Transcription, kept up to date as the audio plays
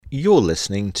You're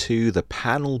listening to the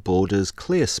Panel Borders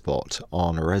Clear Spot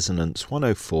on Resonance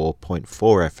 104.4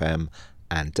 FM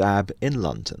and DAB in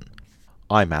London.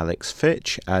 I'm Alex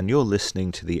Fitch, and you're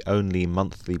listening to the only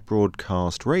monthly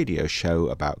broadcast radio show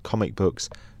about comic books,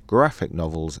 graphic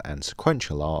novels and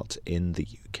sequential art in the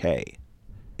UK.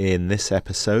 In this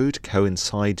episode,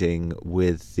 coinciding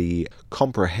with the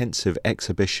comprehensive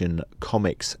exhibition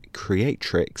Comix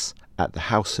Creatrix at the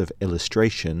House of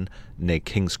Illustration near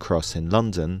King's Cross in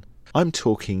London, I'm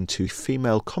talking to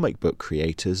female comic book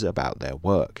creators about their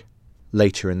work.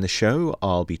 Later in the show,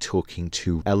 I'll be talking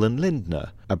to Ellen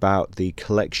Lindner about the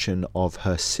collection of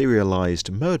her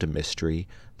serialised murder mystery,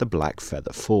 The Black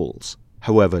Feather Falls.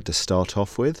 However, to start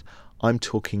off with, I'm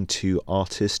talking to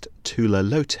artist Tula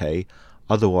Lote,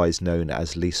 otherwise known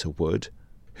as Lisa Wood,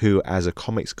 who as a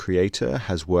comics creator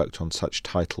has worked on such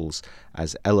titles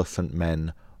as Elephant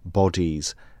Men,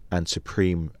 Bodies and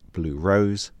Supreme Blue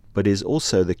Rose, but is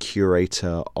also the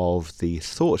curator of the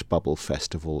Thought Bubble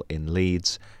Festival in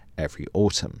Leeds every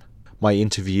autumn. My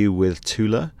interview with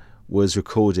Tula was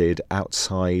recorded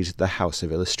outside the House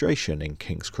of Illustration in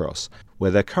King's Cross, where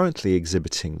they're currently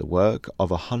exhibiting the work of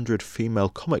 100 female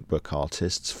comic book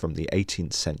artists from the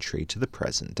 18th century to the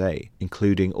present day,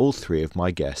 including all three of my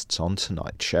guests on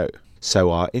tonight's show.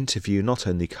 So our interview not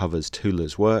only covers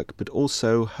Tula's work, but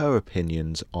also her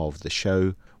opinions of the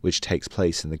show, which takes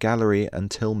place in the gallery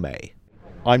until May.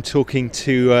 I'm talking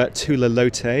to Tula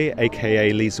Lote,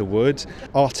 aka Lisa Wood,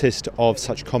 artist of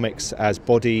such comics as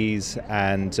Bodies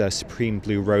and Supreme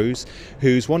Blue Rose,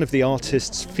 who's one of the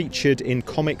artists featured in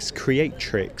Comix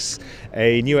Creatrix,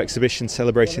 a new exhibition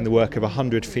celebrating the work of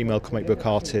 100 female comic book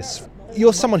artists.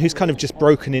 You're someone who's kind of just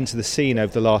broken into the scene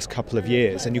over the last couple of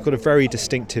years, and you've got a very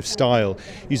distinctive style,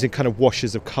 using kind of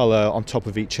washes of colour on top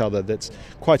of each other that's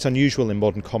quite unusual in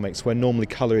modern comics, where normally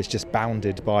colour is just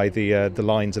bounded by the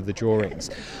lines of the drawings.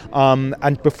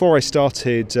 And before I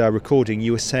started recording,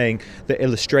 you were saying that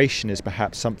illustration is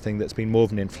perhaps something that's been more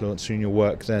of an influence in your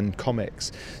work than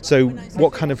comics. So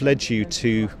what kind of led you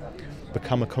to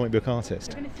become a comic book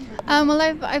artist? Well,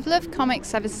 I've loved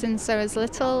comics ever since I was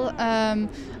little. I'm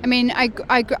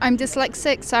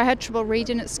dyslexic, so I had trouble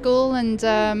reading at school, and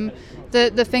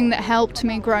the thing that helped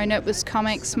me growing up was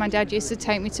comics. My dad used to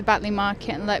take me to Batley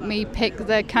Market and let me pick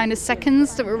the kind of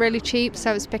seconds that were really cheap,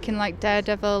 so I was picking like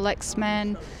Daredevil,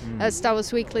 X-Men, Star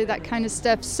Wars Weekly, that kind of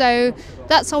stuff. So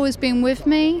that's always been with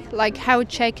me, like Howard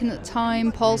Chaykin at the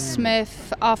time, Paul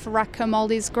Smith, Arthur Rackham, all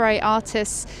these great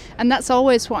artists, and that's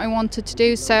always what I wanted to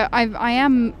do. So I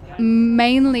am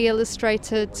mainly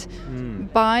inspired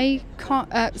by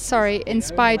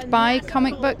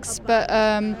comic books, but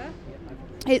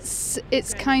it's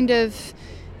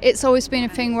always been a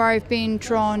thing where I've been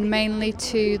drawn mainly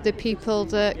to the people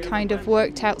that kind of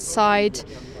worked outside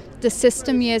the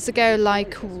system years ago,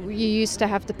 like you used to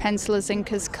have the pencilers,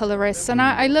 inkers, colorists, and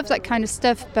I love that kind of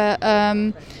stuff, but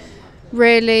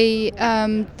really,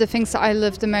 the things that I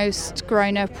loved the most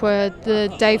growing up were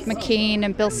the Dave McKean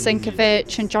and Bill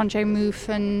Sienkiewicz and John J. Muth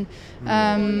and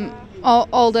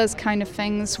all those kind of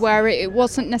things, where it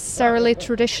wasn't necessarily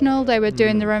traditional. They were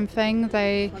doing their own thing.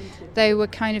 They were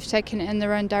kind of taking it in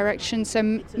their own direction.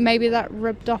 So maybe that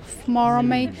rubbed off more on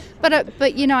me.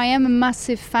 But you know, I am a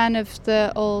massive fan of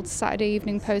the old Saturday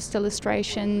Evening Post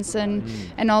illustrations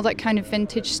and all that kind of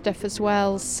vintage stuff as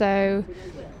well. So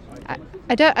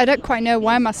I don't quite know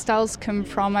where my styles come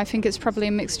from. I think it's probably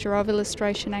a mixture of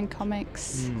illustration and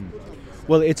comics.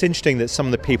 Well, it's interesting that some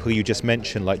of the people you just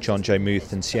mentioned, like John J.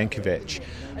 Muth and Sienkiewicz,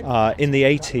 in the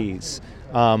 80s,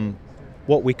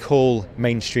 what we call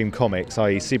mainstream comics,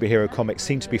 i.e. superhero comics,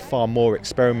 seem to be far more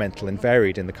experimental and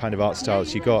varied in the kind of art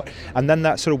styles you got. And then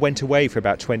that sort of went away for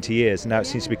about 20 years, and now it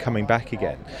seems to be coming back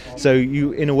again. So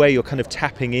you, in a way, you're kind of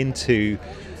tapping into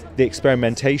the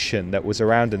experimentation that was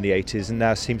around in the 80s and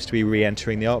now seems to be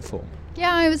re-entering the art form.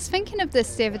 Yeah, I was thinking of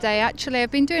this the other day, actually. I've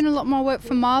been doing a lot more work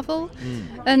for Marvel,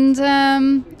 and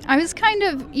I was kind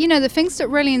of, you know, the things that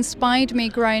really inspired me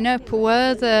growing up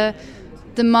were the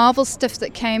Marvel stuff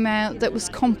that came out that was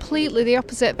completely the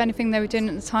opposite of anything they were doing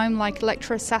at the time, like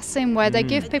Electro Assassin, where they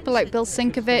give people like Bill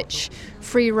Sienkiewicz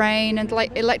free reign, and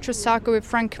like Electro Saga with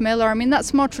Frank Miller. I mean,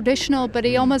 that's more traditional, but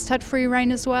he almost had free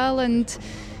reign as well, and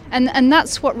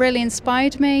that's what really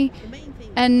inspired me.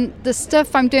 And the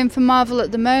stuff I'm doing for Marvel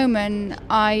at the moment,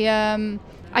 I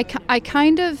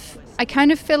kind of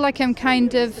feel like I'm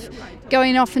kind of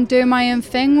going off and doing my own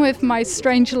thing with my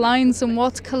strange lines and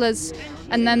watercolors,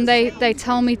 and then they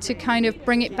tell me to kind of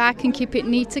bring it back and keep it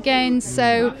neat again.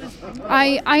 So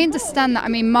I understand that. I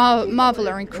mean, Marvel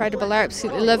are incredible. I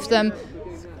absolutely love them.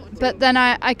 But then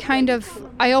I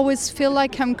I always feel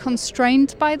like I'm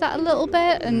constrained by that a little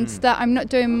bit, and that I'm not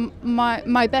doing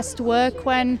my best work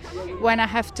when I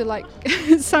have to, like,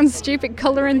 it sounds stupid,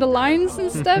 colour in the lines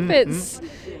and stuff.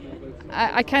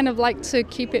 I kind of like to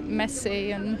keep it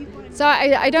messy, and so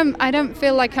I don't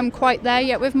feel like I'm quite there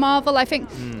yet with Marvel. I think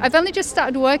I've only just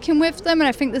started working with them, and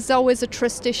I think there's always a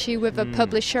trust issue with a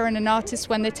publisher and an artist.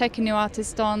 When they take a new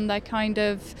artist on, they're kind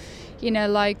of,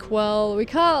 like, well, we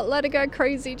can't let it go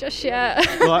crazy just yet.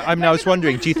 Well, I was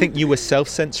wondering, do you think you were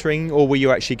self-censoring, or were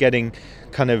you actually getting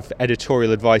kind of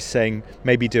editorial advice saying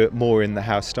maybe do it more in the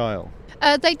house style?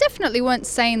 They definitely weren't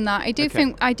saying that. I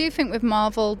do think with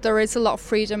Marvel there is a lot of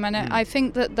freedom, and I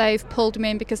think that they've pulled me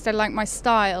in because they like my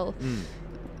style.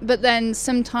 But then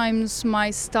sometimes my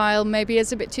style maybe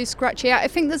is a bit too scratchy. I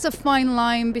think there's a fine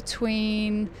line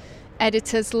between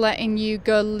editors letting you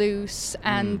go loose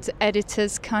and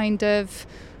editors kind of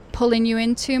pulling you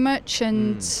in too much,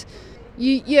 and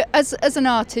you as an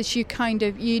artist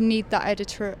you need that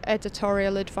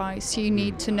editorial advice. You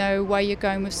need to know where you're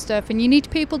going with stuff, and you need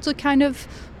people to kind of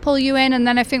pull you in, and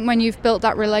then I think when you've built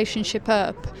that relationship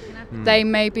up, they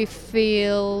maybe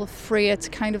feel freer to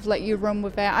kind of let you run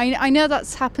with it. I know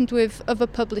that's happened with other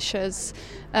publishers,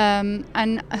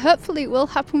 and hopefully it will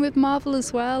happen with Marvel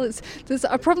as well.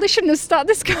 I probably shouldn't have started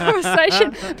this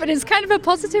conversation, but it's kind of a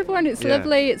positive one. It's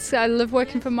lovely. I love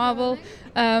working for Marvel.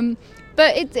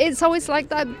 But it's always like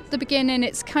that at the beginning.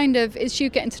 It's you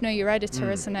getting to know your editor,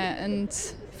 isn't it?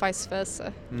 And vice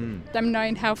versa. Them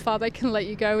knowing how far they can let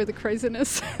you go with the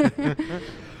craziness.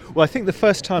 Well, I think the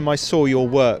first time I saw your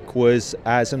work was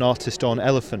as an artist on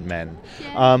Elephant Men.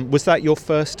 Yeah. Was that your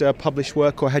first published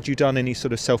work, or had you done any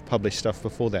sort of self-published stuff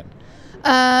before then?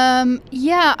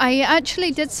 Yeah, I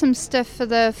actually did some stuff for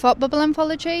the Thought Bubble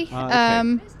anthology.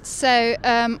 So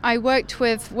I worked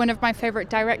with one of my favourite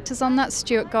directors on that,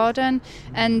 Stuart Gordon,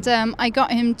 and I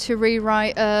got him to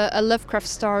rewrite a Lovecraft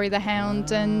story, The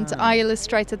Hound, and I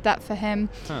illustrated that for him.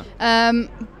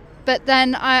 But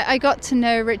then I got to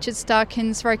know Richard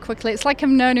Starkins very quickly. It's like I've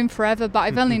known him forever, but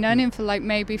I've only known him for like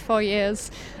maybe 4 years.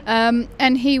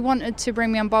 And he wanted to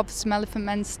bring me on board for some Elephant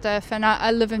Men stuff, and I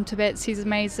love him to bits. He's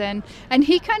amazing. And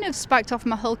he kind of sparked off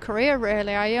my whole career,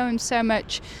 really. I owe him so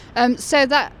much. So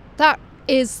that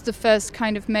is the first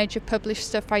kind of major published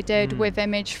stuff I did with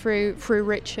Image through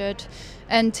Richard.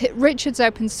 And Richard's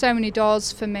opened so many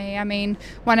doors for me. I mean,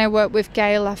 when I worked with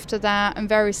Gail after that and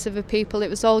various other people, it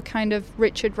was all kind of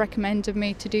Richard recommended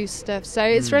me to do stuff. So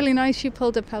it's really nice you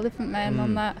pulled up Elephant Men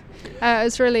on that. I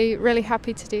was really, really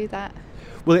happy to do that.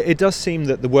 Well, it does seem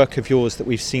that the work of yours that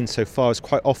we've seen so far is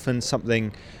quite often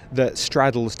something that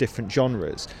straddles different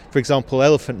genres. For example,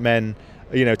 Elephant Men,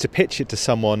 to pitch it to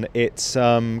someone, it's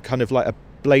kind of like a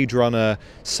Blade Runner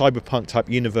cyberpunk type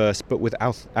universe, but with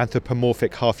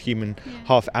anthropomorphic half human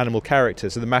half animal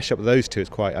characters, so the mashup of those two is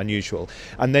quite unusual.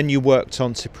 And then you worked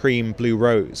on Supreme Blue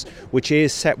Rose, which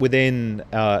is set within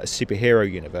a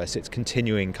superhero universe. It's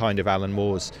continuing kind of Alan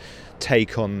Moore's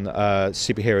take on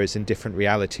superheroes in different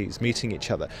realities meeting each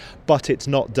other, but it's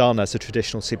not done as a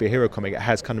traditional superhero comic. It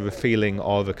has kind of a feeling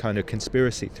of a kind of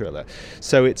conspiracy thriller,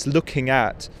 so it's looking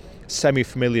at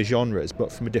semi-familiar genres but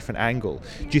from a different angle.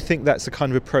 Do you think that's the kind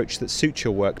of approach that suits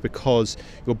your work because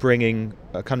you're bringing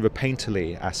a kind of a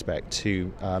painterly aspect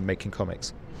to making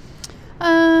comics?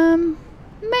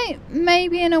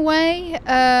 Maybe in a way.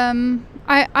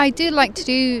 I do like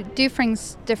to do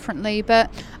things differently, but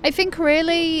I think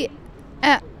really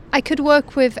I could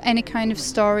work with any kind of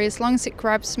story as long as it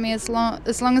grabs me, as long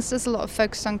as there's a lot of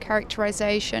focus on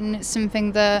characterization. It's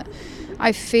something that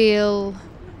I feel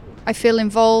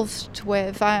involved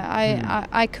with.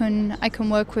 I can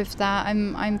work with that.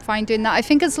 I'm fine doing that. I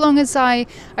think as long as I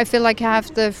feel like I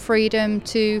have the freedom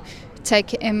to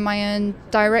take it in my own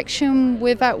direction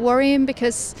without worrying,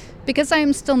 because I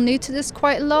am still new to this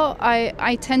quite a lot.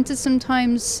 I tend to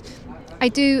sometimes I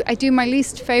do my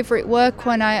least favourite work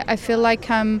when I feel like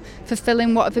I'm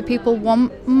fulfilling what other people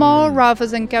want more rather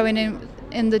than going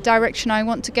in the direction I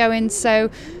want to go in. So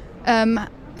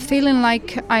feeling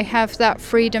like I have that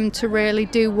freedom to really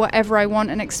do whatever I want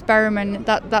and experiment,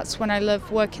 that's when I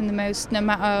love working the most, no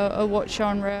matter what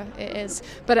genre it is.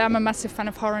 But I'm a massive fan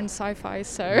of horror and sci-fi,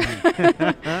 so...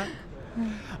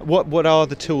 What are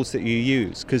the tools that you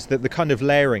use? Because the kind of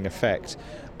layering effect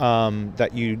that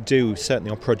you do,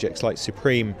 certainly on projects like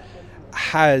Supreme,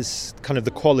 has kind of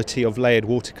the quality of layered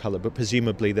watercolour, but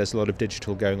presumably there's a lot of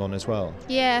digital going on as well.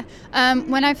 Yeah.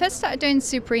 When I first started doing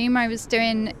Supreme, I was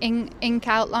doing ink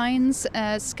outlines,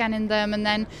 scanning them, and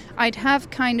then I'd have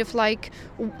kind of like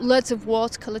loads of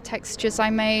watercolour textures I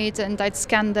made, and I'd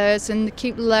scan those and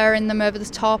keep layering them over the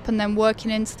top and then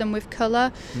working into them with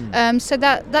colour. So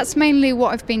that's mainly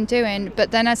what I've been doing.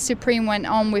 But then as Supreme went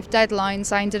on with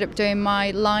deadlines, I ended up doing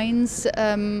my lines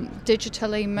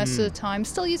digitally most of the time,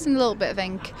 still using a little bit of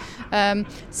ink.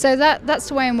 So that's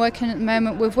the way I'm working at the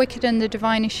moment. With Wicked and the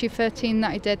Divine issue 13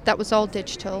 that I did, that was all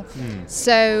digital.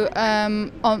 So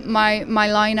on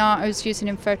my line art I was using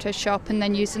in Photoshop, and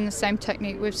then using the same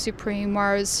technique with Supreme,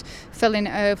 where I was filling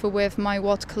it over with my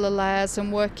watercolour layers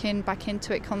and working back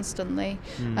into it constantly.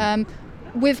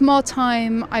 With more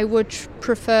time, I would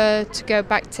prefer to go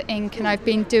back to ink, and I've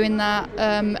been doing that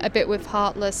a bit with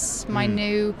Heartless, my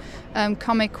new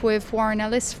comic with Warren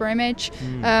Ellis for Image.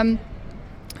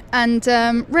 And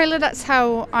really that's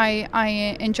how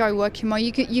I enjoy working more.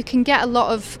 You can get a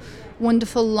lot of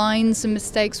wonderful lines and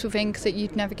mistakes with ink that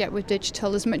you'd never get with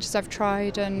digital, as much as I've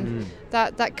tried, and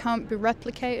that can't be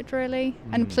replicated really.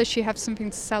 And plus you have something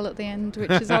to sell at the end,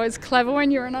 which is always clever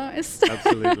when you're an artist.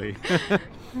 Absolutely.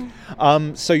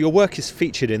 So your work is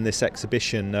featured in this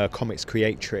exhibition, Comix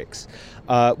Creatrix,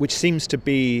 which seems to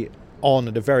be on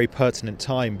at a very pertinent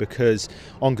time, because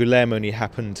Angoulême only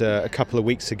happened a couple of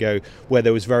weeks ago, where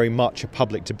there was very much a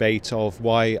public debate of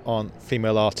why aren't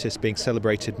female artists being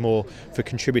celebrated more for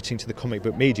contributing to the comic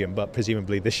book medium. But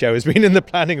presumably the show has been in the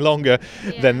planning longer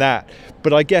than that.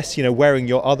 But I guess, wearing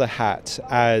your other hat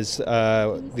as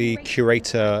the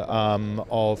curator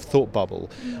of Thought Bubble,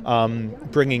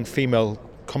 bringing female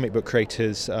comic book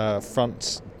creators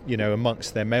front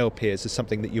amongst their male peers is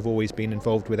something that you've always been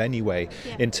involved with anyway,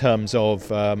 in terms of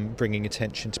bringing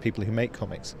attention to people who make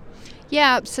comics.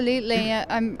 Yeah, absolutely.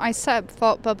 I set up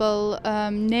Thought Bubble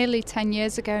nearly 10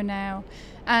 years ago now,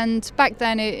 and back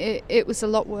then it was a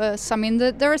lot worse. I mean,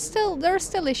 there are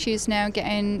still issues now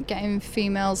getting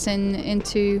females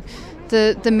into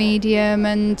the medium,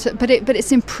 but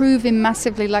it's improving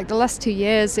massively. Like the last 2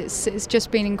 years, it's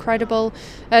just been incredible.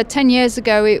 10 years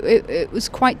ago, it was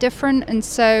quite different, and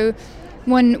so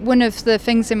one of the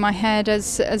things in my head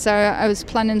as I was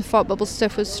planning the Thought Bubble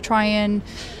stuff was to try and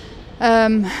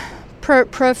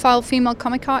profile female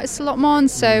comic artists a lot more,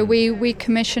 and so we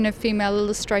commission a female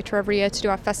illustrator every year to do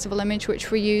our festival image,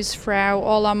 which we use throughout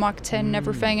all our marketing and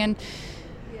everything. And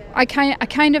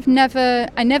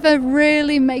I never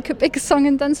really make a big song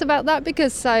and dance about that,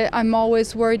 because I'm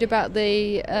always worried about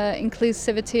the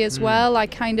inclusivity as well. I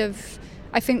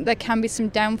think there can be some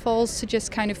downfalls to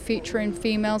just kind of featuring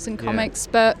females in comics,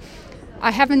 but I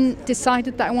haven't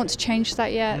decided that I want to change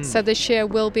that yet. So this year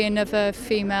will be another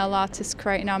female artist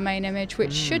creating our main image,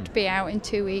 which should be out in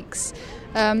 2 weeks.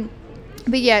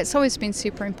 But yeah, it's always been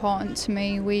super important to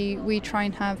me. We try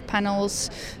and have panels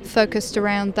focused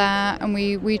around that, and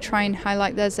we try and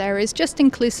highlight those areas. Just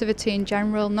inclusivity in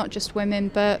general, not just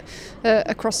women, but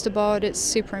across the board, it's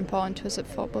super important to us at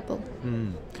Thought Bubble.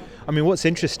 I mean, what's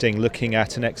interesting looking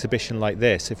at an exhibition like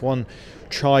this, if one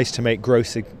tries to make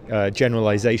gross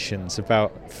generalizations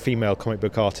about female comic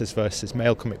book artists versus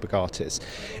male comic book artists,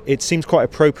 it seems quite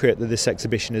appropriate that this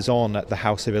exhibition is on at the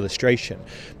House of Illustration,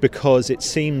 because it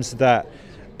seems that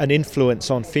an influence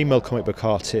on female comic book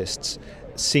artists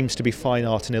seems to be fine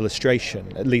art and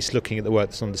illustration, at least looking at the work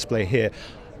that's on display here,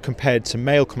 compared to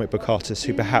male comic book artists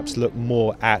who perhaps look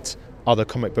more at other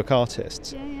comic book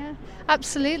artists. Yeah,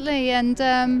 absolutely. And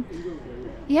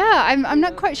I'm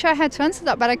not quite sure how to answer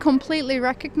that, but I completely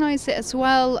recognise it as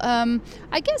well.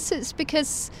 I guess it's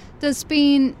because there's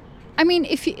been, I mean,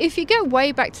 if you go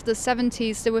way back to the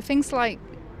 70s, there were things like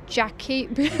Jackie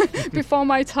before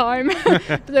my time.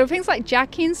 But there were things like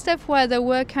Jackie and stuff, where there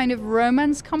were kind of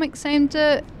romance comics aimed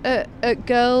at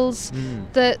girls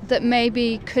that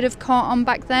maybe could have caught on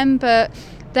back then, but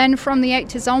then from the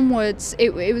 80s onwards,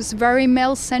 it was very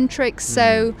male-centric,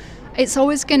 so it's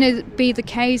always going to be the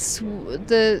case.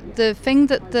 The thing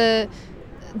that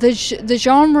the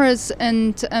genres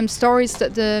and stories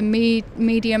that the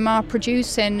medium are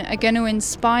producing are going to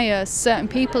inspire certain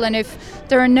people, and if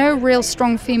there are no real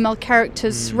strong female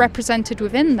characters represented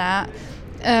within that,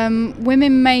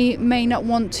 women may not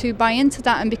want to buy into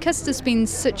that. And because there's been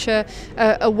such a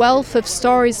wealth of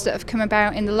stories that have come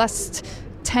about in the last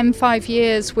 10-5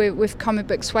 years with comic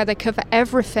books, where they cover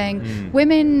everything,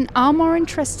 women are more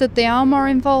interested, they are more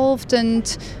involved,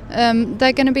 and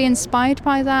they're going to be inspired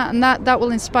by that, and that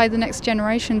will inspire the next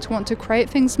generation to want to create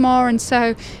things more. And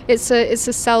so it's a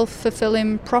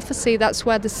self-fulfilling prophecy. That's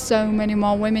where there's so many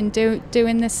more women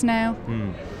doing this now.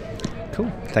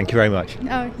 Cool. Thank you very much.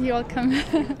 Oh, you're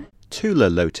welcome. Tula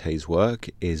Lote's work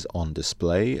is on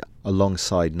display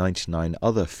alongside 99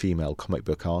 other female comic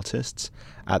book artists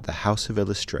at the House of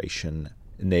Illustration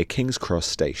near King's Cross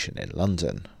Station in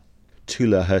London.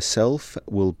 Tula herself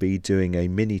will be doing a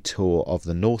mini tour of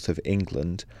the north of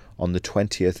England on the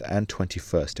 20th and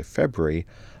 21st of February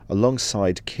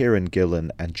alongside Kieran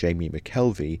Gillen and Jamie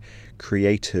McKelvey,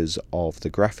 creators of the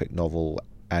graphic novel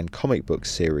and comic book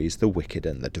series The Wicked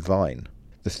and the Divine.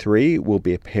 The three will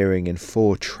be appearing in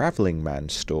 4 Travelling Man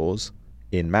stores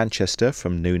in Manchester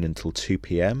from noon until 2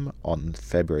 p.m. on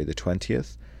February the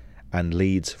 20th, and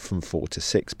Leeds from 4 to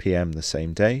 6 p.m. the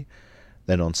same day.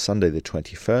 Then on Sunday the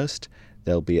 21st,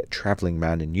 they'll be at Travelling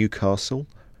Man in Newcastle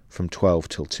from 12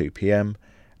 till 2 p.m,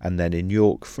 and then in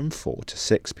York from 4 to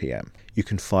 6 p.m. You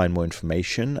can find more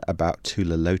information about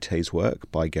Tula Lote's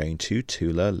work by going to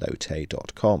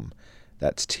tulalote.com.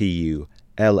 That's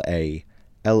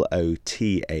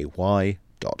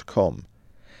TULALOTAY.com.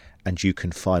 And you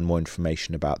can find more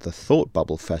information about the Thought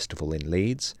Bubble Festival in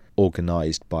Leeds,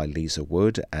 organised by Lisa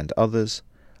Wood and others,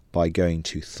 by going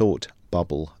to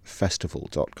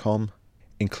thoughtbubblefestival.com,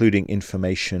 including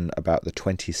information about the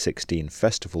 2016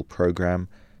 festival programme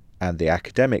and the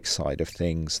academic side of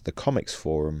things, the Comics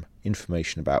Forum,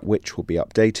 information about which will be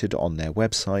updated on their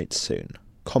website soon.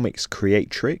 Comix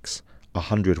Creatrix,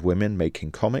 100 Women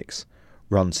Making Comics,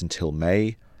 runs until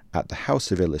May at the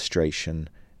House of Illustration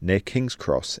near King's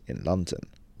Cross in London.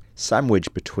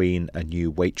 Sandwiched between a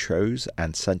new Waitrose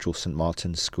and Central St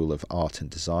Martin's School of Art and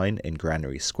Design in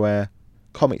Granary Square,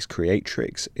 Comix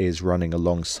Creatrix is running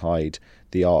alongside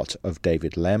the art of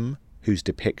David Lem, who's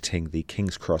depicting the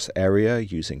King's Cross area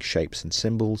using shapes and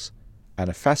symbols, and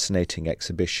a fascinating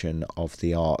exhibition of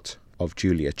the art of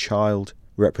Julia Child,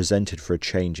 represented for a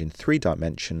change in 3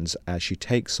 dimensions as she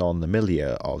takes on the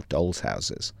milieu of dolls'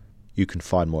 houses. You can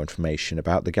find more information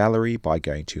about the gallery by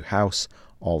going to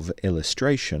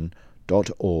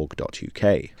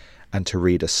houseofillustration.org.uk, and to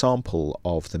read a sample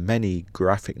of the many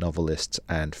graphic novelists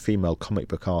and female comic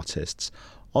book artists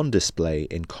on display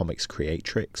in Comix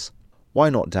Creatrix, why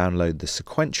not download the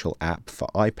Sequential app for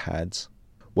iPads,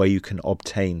 where you can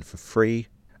obtain for free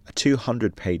a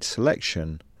 200-page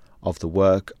selection of the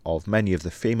work of many of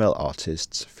the female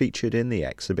artists featured in the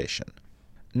exhibition.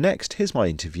 Next, here's my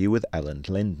interview with Ellen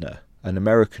Lindner, an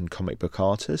American comic book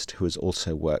artist who has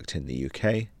also worked in the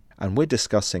UK, and we're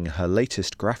discussing her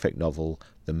latest graphic novel,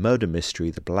 The Murder Mystery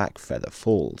The Black Feather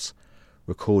Falls,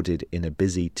 recorded in a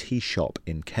busy tea shop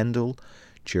in Kendal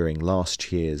during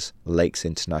last year's Lakes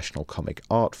International Comic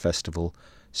Art Festival,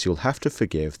 so you'll have to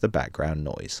forgive the background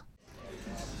noise.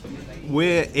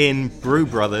 We're in Brew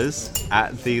Brothers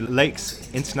at the Lakes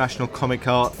International Comic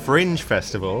Art Fringe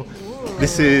Festival. Ooh.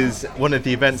 This is one of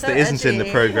the events that isn't in the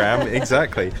programme.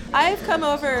 Exactly. I've come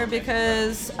over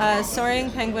because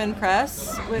Soaring Penguin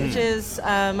Press, which is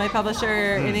my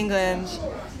publisher in England,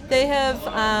 they have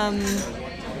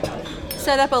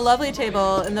set up a lovely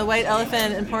table in the White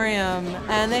Elephant Emporium,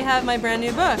 and they have my brand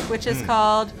new book, which is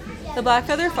called The Black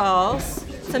Feather Falls.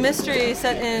 It's a mystery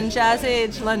set in Jazz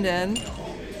Age London.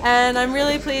 And I'm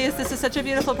really pleased. This is such a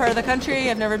beautiful part of the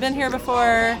country. I've never been here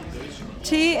before.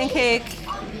 Tea and cake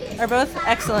are both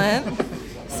excellent.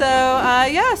 So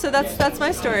that's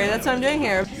my story. That's what I'm doing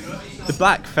here. The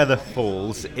Black Feather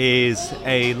Falls is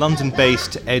a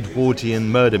London-based Edwardian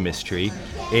murder mystery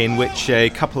in which a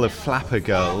couple of flapper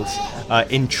girls,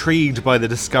 intrigued by the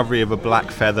discovery of a black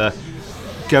feather,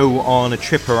 go on a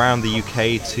trip around the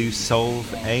UK to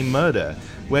solve a murder.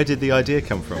 Where did the idea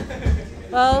come from?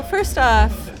 Well, first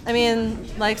off, I mean,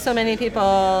 like so many people,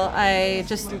 I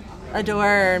just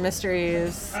adore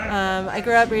mysteries. I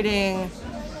grew up reading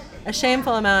a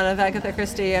shameful amount of Agatha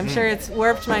Christie. I'm sure it's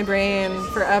warped my brain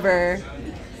forever.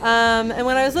 And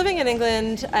when I was living in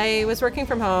England, I was working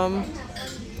from home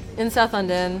in South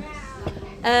London,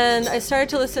 and I started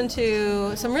to listen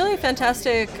to some really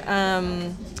fantastic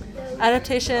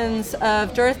adaptations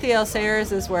of Dorothy L.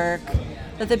 Sayers' work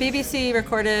that the BBC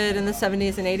recorded in the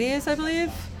 70s and 80s, I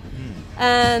believe.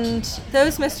 And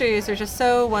those mysteries are just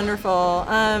so wonderful.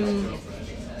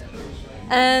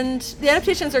 And the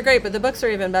adaptations are great, but the books are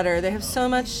even better. They have so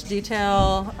much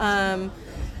detail.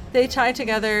 They tie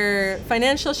together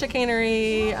financial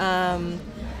chicanery,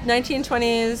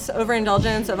 1920s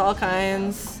overindulgence of all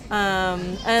kinds,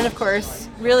 and of course,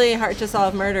 really hard to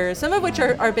solve murders, some of which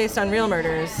are based on real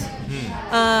murders.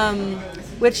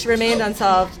 Which remained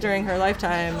unsolved during her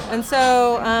lifetime. And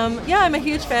so, I'm a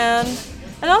huge fan.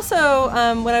 And also,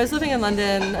 when I was living in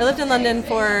London, I lived in London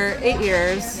for 8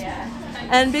 years.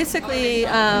 And basically,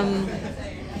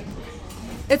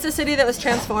 it's a city that was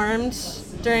transformed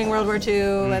during World War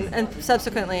II and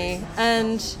subsequently.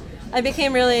 And I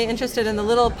became really interested in the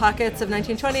little pockets of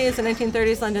 1920s and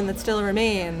 1930s London that still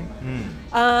remain.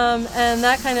 And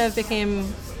that kind of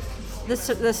became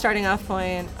the starting off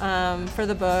point for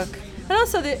the book. And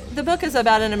also the book is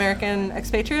about an American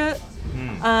expatriate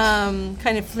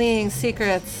kind of fleeing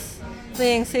secrets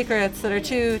that are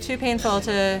too painful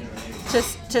to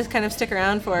kind of stick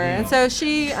around for. And so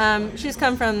she's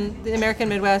come from the American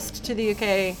Midwest to the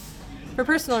UK for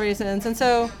personal reasons. And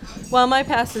so while my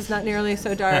past is not nearly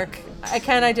so dark, I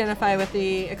can identify with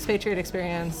the expatriate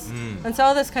experience. And so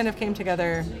all this kind of came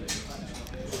together.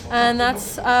 And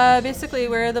that's basically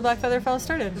where the Black Feather Falls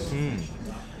started.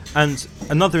 And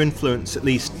another influence, at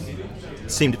least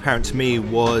seemed apparent to me,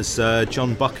 was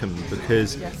John Buchan,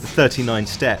 because the 39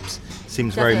 Steps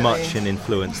seems very much an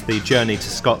influence. The journey to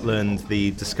Scotland,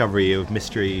 the discovery of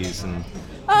mysteries and...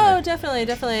 Oh, definitely.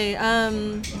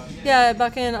 Yeah,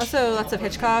 Buchan, also lots of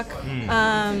Hitchcock.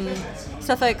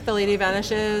 Stuff like The Lady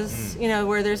Vanishes,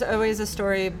 where there's always a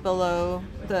story below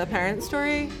the apparent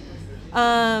story.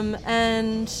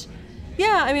 And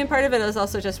yeah, I mean, part of it is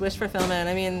also just wish fulfillment.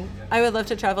 I mean, I would love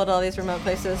to travel to all these remote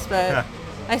places, but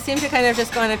I seem to kind of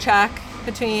just go on a track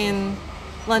between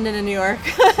London and New York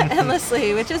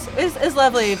endlessly, which is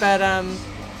lovely, but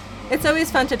it's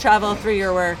always fun to travel through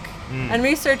your work. And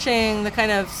researching the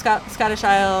kind of Scottish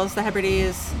Isles, the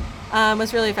Hebrides,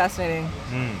 was really fascinating.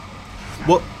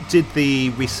 What did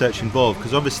the research involve?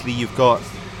 Because obviously you've got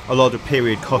a lot of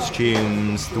period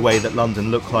costumes, the way that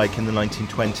London looked like in the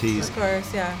 1920s. Of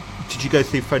course, yeah. Did you go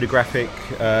through photographic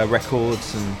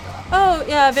records? Oh,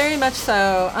 yeah, very much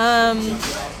so.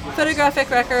 Photographic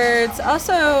records.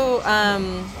 Also,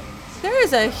 there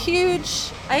is a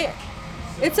huge...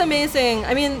 It's amazing.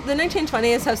 I mean, the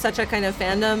 1920s have such a kind of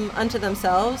fandom unto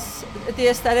themselves. The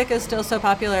aesthetic is still so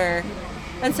popular.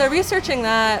 And so researching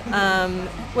that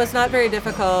was not very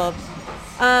difficult.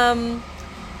 I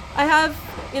have,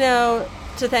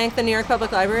 to thank the New York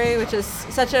Public Library, which is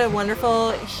such a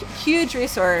wonderful, huge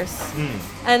resource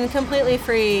and completely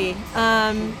free.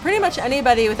 Pretty much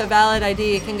anybody with a valid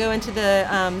ID can go into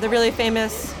the really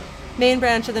famous main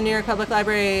branch of the New York Public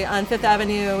Library on Fifth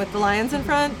Avenue with the lions in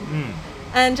front.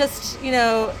 And just,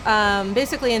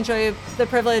 basically enjoy the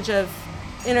privilege of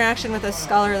interaction with a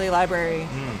scholarly library.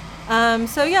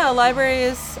 So yeah,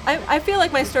 libraries, I feel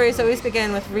like my stories always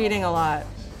begin with reading a lot.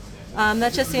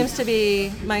 That just seems to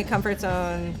be my comfort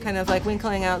zone, kind of like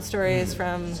winkling out stories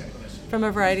from a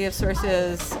variety of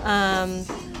sources.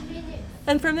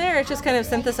 And from there, it's just kind of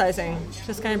synthesizing,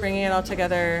 just kind of bringing it all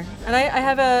together. And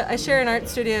I share an art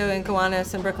studio in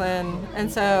Gowanus in Brooklyn, and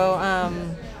so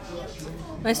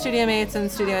my studio mates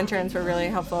and studio interns were really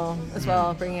helpful as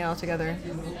well, bringing it all together.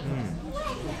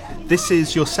 This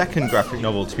is your second graphic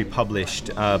novel to be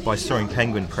published by Soaring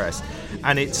Penguin Press,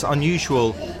 and it's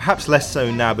unusual, perhaps less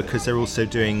so now because they're also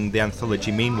doing the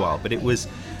anthology Meanwhile, but it was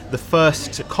the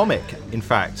first comic, in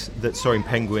fact, that Soaring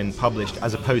Penguin published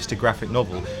as opposed to graphic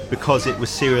novel, because it was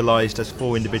serialized as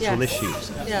 4 individual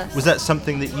issues. Yes. Was that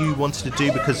something that you wanted to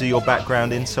do because of your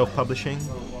background in self-publishing?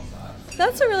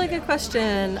 That's a really good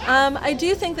question. I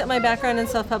do think that my background in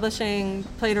self-publishing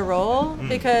played a role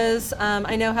because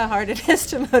I know how hard it is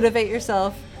to motivate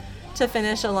yourself to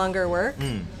finish a longer work.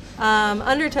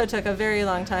 Undertow took a very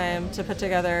long time to put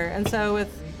together, and so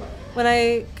when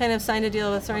I kind of signed a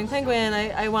deal with Soaring Penguin,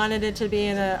 I wanted it to be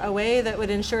in a way that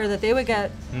would ensure that they would get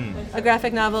a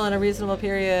graphic novel in a reasonable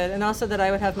period, and also that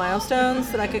I would have milestones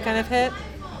that I could kind of hit.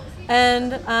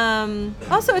 And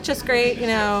also it's just great,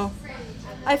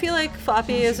 I feel like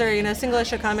floppies or single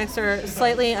issue comics are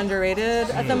slightly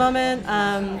underrated at the moment.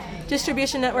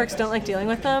 Distribution networks don't like dealing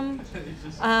with them.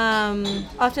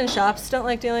 Often shops don't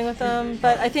like dealing with them.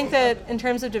 But I think that in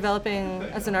terms of developing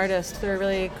as an artist, they're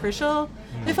really crucial.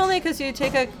 If only because you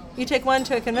take one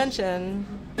to a convention.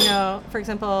 For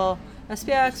example,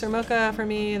 SPX or MoCA for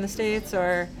me in the States,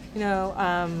 or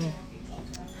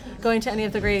going to any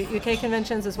of the great UK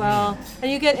conventions as well,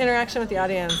 and you get interaction with the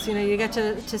audience. You get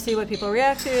to see what people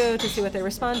react to see what they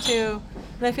respond to,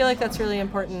 and I feel like that's really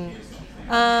important.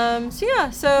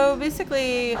 So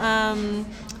basically,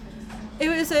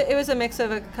 it was a mix of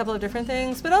a couple of different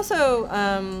things, but also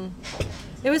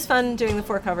it was fun doing the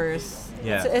 4 covers.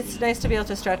 Yeah. It's nice to be able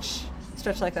to stretch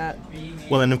like that.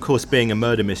 Well, and of course, being a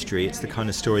murder mystery, it's the kind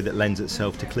of story that lends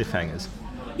itself to cliffhangers.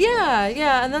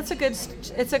 Yeah, and it's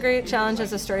a great challenge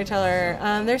as a storyteller.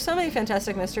 There's so many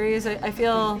fantastic mysteries. I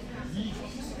feel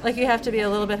like you have to be a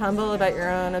little bit humble about your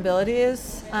own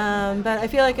abilities. But I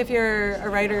feel like if you're a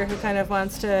writer who kind of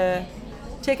wants to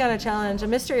take on a challenge, a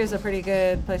mystery is a pretty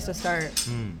good place to start.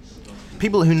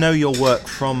 people who know your work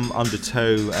from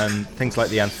Undertow and things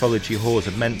like the anthology Whores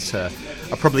of Mensa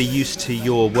are probably used to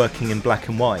your working in black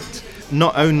and white.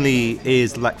 Not only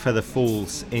is Blackfeather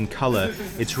Falls in colour,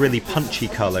 it's really punchy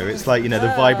colour. It's like,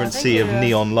 the vibrancy of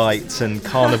neon lights and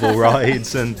carnival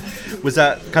rides. And was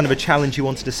that kind of a challenge you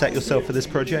wanted to set yourself for this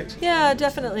project? Yeah,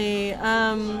 definitely.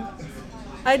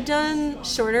 I'd done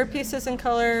shorter pieces in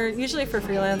color, usually for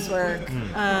freelance work.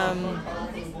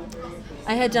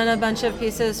 I had done a bunch of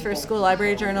pieces for School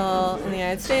Library Journal in the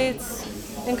United States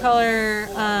in color.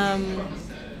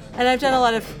 And I've done a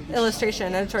lot of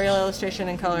editorial illustration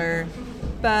in color,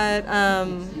 but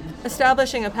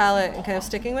establishing a palette and kind of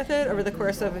sticking with it over the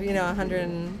course of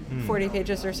 140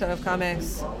 pages or so of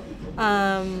comics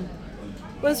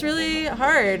was really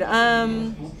hard.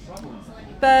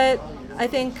 But I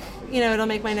think it'll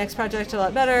make my next project a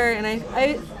lot better, and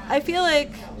I feel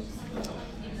like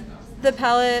the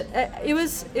palette. It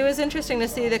was interesting to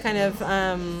see the kind of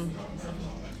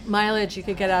mileage you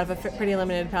could get out of a pretty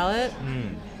limited palette.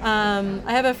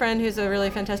 I have a friend who's a really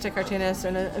fantastic cartoonist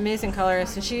and an amazing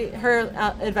colorist, and her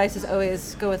advice is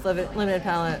always go with limited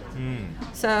palette.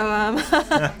 So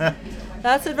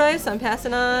that's advice I'm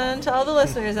passing on to all the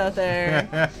listeners out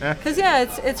there. Because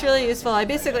it's really useful. I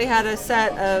basically had a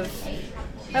set of,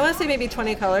 I want to say maybe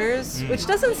 20 colors, which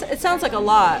it sounds like a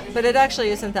lot, but it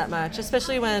actually isn't that much,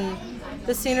 especially when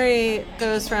the scenery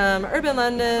goes from urban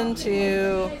London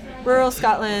to rural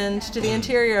Scotland to the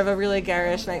interior of a really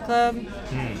garish nightclub.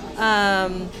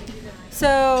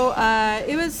 So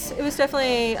it was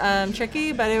definitely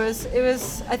tricky, but it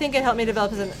was I think it helped me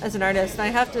develop as an artist.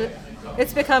 And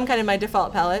it's become kind of my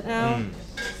default palette now.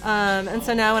 And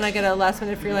so now when I get a last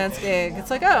minute freelance gig,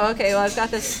 it's like, oh, okay, well, I've got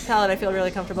this palette I feel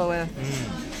really comfortable with.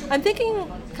 I'm thinking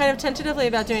kind of tentatively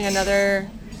about doing another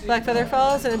Blackfeather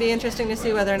Falls, and it'd be interesting to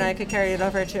see whether or not I could carry it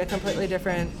over to a completely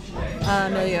different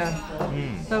milieu.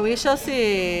 But we shall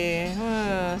see.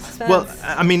 Suspense. Well,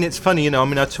 I mean, it's funny,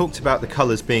 I talked about the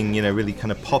colours being, really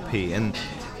kind of poppy, and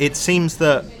it seems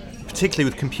that, particularly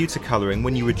with computer colouring,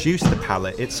 when you reduce the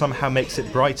palette, it somehow makes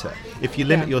it brighter. If you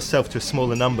limit yourself to a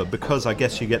smaller number, because I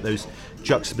guess you get those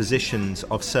juxtapositions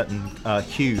of certain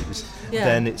hues,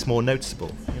 then it's more noticeable.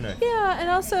 Yeah,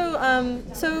 and also,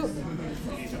 so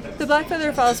the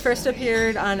Blackfeather Falls first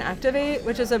appeared on Activate,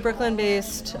 which is a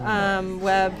Brooklyn-based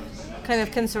web kind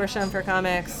of consortium for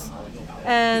comics.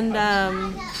 And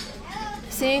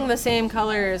seeing the same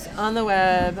colors on the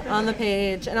web, on the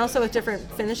page, and also with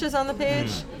different finishes on the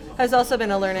page has also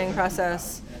been a learning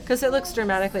process, because it looks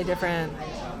dramatically different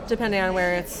depending on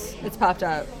where it's popped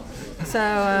up. So,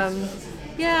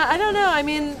 I don't know. I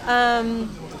mean, I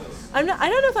don't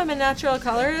know if I'm a natural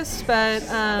colorist, but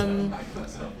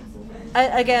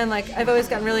I've always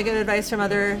gotten really good advice from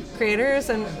other creators,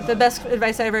 and the best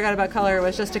advice I ever got about color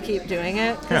was just to keep doing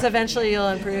it, because eventually you'll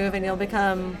improve and you'll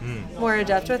become more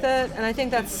adept with it. And I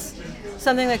think that's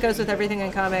something that goes with everything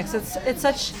in comics.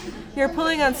 You're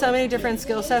pulling on so many different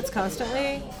skill sets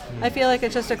constantly. I feel like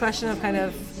it's just a question of kind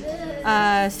of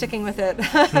sticking with it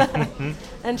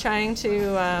and trying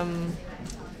to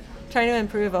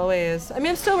improve always. I mean,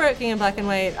 I'm still working in black and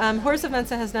white. Whores of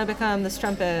Mensa has now become this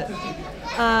trumpet,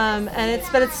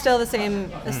 but it's still the same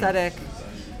aesthetic,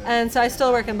 and so I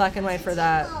still work in black and white for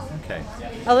that. Okay.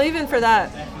 Although even for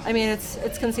that, I mean,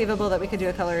 it's conceivable that we could do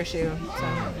a color issue.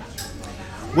 So.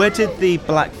 Where did the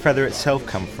black feather itself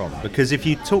come from? Because if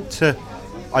you talk to,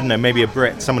 I don't know, maybe a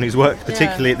Brit, someone who's worked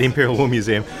particularly at the Imperial War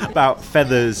Museum, about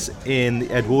feathers in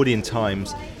the Edwardian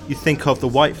times, you think of the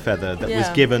white feather that was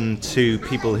given to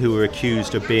people who were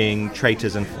accused of being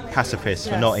traitors and pacifists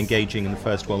for not engaging in the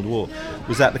First World War.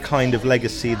 Was that the kind of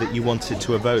legacy that you wanted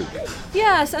to evoke?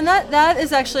 Yes, and that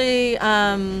is actually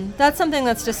that's something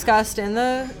that's discussed in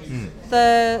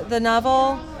the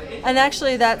novel, and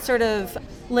actually that sort of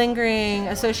lingering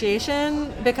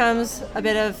association becomes a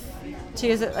bit of,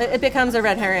 it becomes a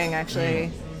red herring actually.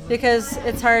 Because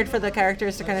it's hard for the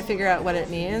characters to kind of figure out what it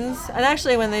means. And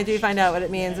actually, when they do find out what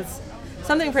it means, it's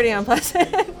something pretty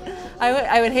unpleasant.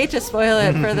 I would hate to spoil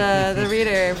it for the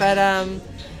reader, but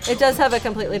it does have a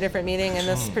completely different meaning in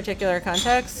this particular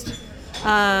context.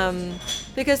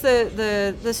 Because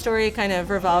the story kind of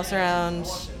revolves around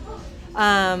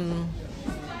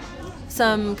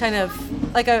some kind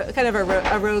of, like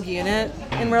a rogue unit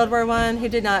in World War I who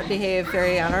did not behave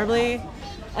very honorably.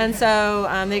 And so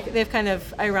they've kind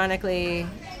of ironically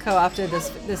co-opted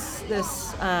this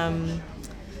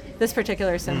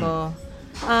particular symbol.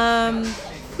 I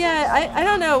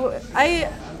don't know.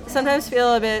 I sometimes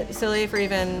feel a bit silly for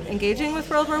even engaging with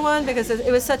World War I because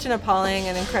it was such an appalling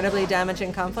and incredibly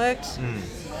damaging conflict.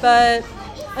 But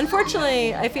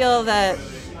unfortunately, I feel that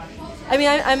I mean,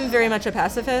 I'm very much a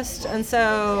pacifist, and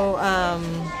so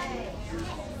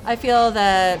I feel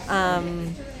that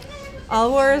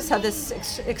all wars have this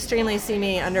extremely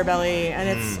seamy underbelly,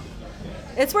 and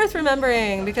it's worth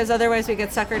remembering, because otherwise we get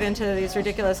suckered into these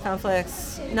ridiculous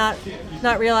conflicts, not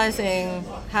realizing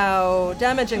how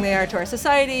damaging they are to our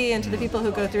society and to the people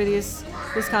who go through these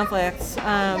conflicts.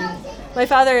 My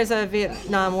father is a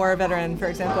Vietnam War veteran, for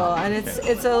example, and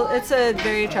it's a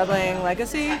very troubling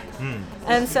legacy.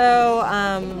 And so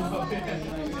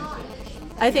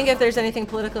I think if there's anything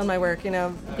political in my work,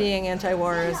 being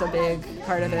anti-war is a big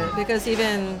part of it, because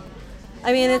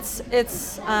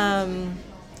it's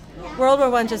World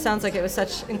War I just sounds like it was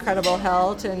such incredible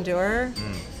hell to endure.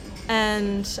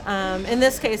 And in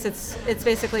this case, it's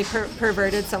basically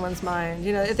perverted someone's mind.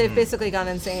 They've basically gone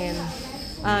insane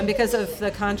because of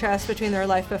the contrast between their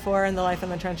life before and the life in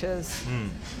the trenches.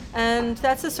 And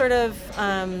that's a sort of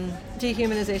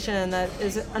dehumanization that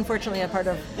is unfortunately a part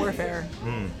of warfare.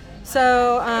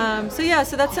 So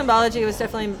that symbology was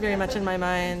definitely very much in my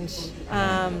mind.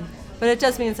 But it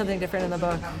does mean something different in the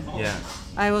book. Yeah.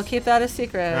 I will keep that a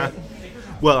secret.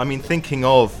 Well, I mean, thinking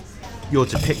of your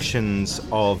depictions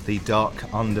of the dark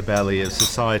underbelly of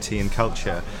society and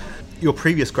culture, your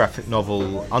previous graphic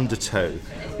novel, Undertow,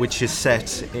 which is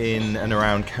set in and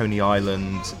around Coney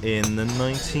Island in the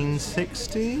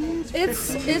 1960s?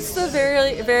 It's the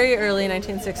very, very early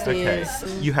 1960s.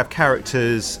 Okay. You have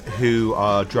characters who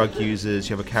are drug users,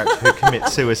 you have a character who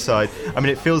commits suicide. I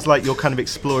mean, it feels like you're kind of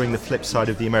exploring the flip side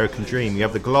of the American dream. You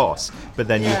have the gloss, but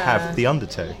then you have the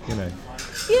undertow,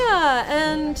 Yeah,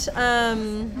 and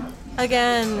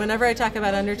again, whenever I talk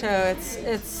about Undertow,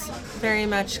 it's very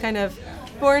much kind of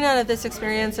born out of this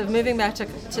experience of moving back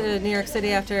to New York City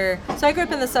after. So I grew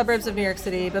up in the suburbs of New York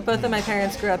City, but both of my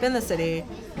parents grew up in the city.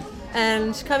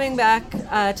 And coming back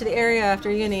to the area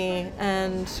after uni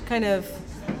and kind of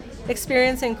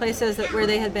experiencing places where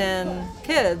they had been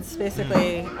kids,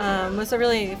 basically, was a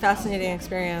really fascinating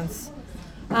experience.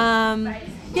 And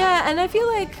I feel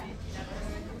like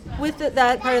with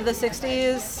that part of the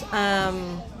 60s,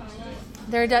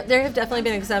 there have definitely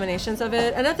been examinations of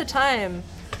it. And at the time,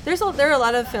 there are a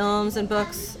lot of films and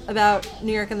books about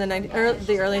New York in the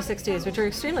early 60s, which were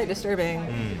extremely disturbing.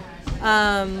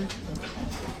 And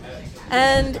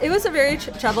it was a very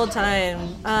troubled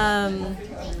time.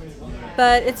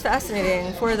 But it's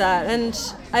fascinating for that. And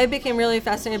I became really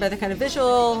fascinated by the kind of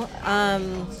visual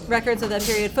records of that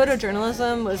period.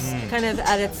 Photojournalism was kind of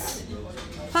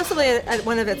possibly at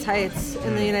one of its heights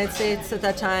in the United States at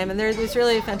that time. And there are these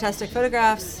really fantastic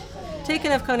photographs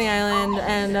taken of Coney Island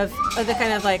and of the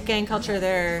kind of like gang culture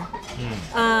there.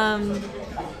 I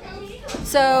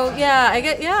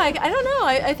don't know.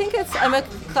 I think I'm a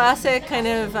classic kind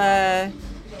of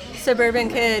suburban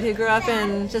kid who grew up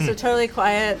in just a totally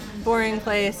quiet, boring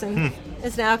place and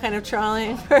is now kind of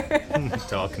trawling for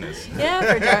darkness. Yeah,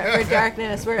 for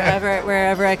darkness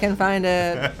wherever I can find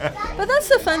it. But that's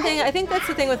the fun thing. I think that's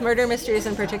the thing with murder mysteries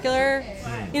in particular.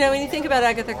 When you think about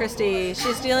Agatha Christie,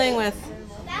 she's dealing with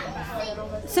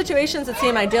situations that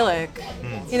seem idyllic.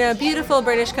 Beautiful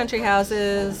British country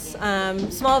houses,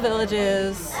 small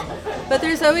villages, but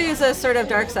there's always a sort of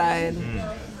dark side.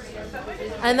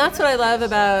 And that's what I love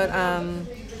about,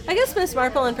 I guess, Miss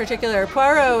Marple in particular.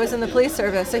 Poirot was in the police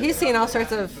service, so he's seen all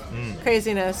sorts of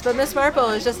craziness, but Miss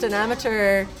Marple is just an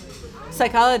amateur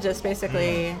psychologist,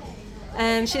 basically.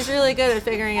 And she's really good at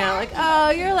figuring out, like,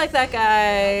 oh, you're like that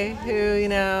guy who,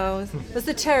 was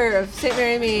the terror of St.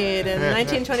 Mary Mead in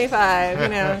 1925,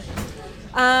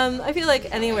 I feel like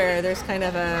anywhere there's kind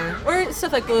of or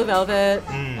stuff like Blue Velvet,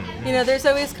 there's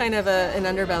always kind of an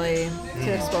underbelly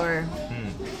to explore.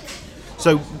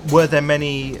 So were there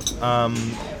many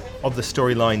of the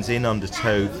storylines in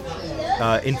Undertow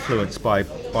influenced by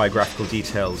biographical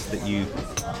details that you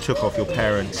took off your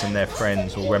parents and their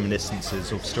friends, or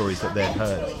reminiscences of stories that they'd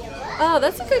heard? Oh,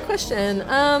 that's a good question.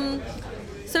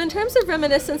 So in terms of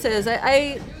reminiscences,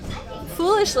 I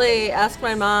foolishly asked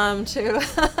my mom to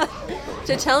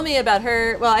to tell me about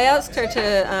her. Well, I asked her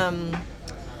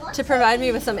to provide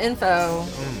me with some info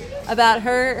about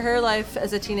her life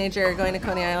as a teenager going to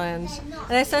Coney Island,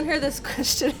 and I sent her this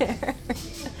questionnaire,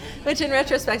 which in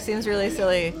retrospect seems really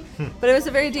silly, but it was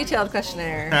a very detailed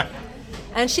questionnaire.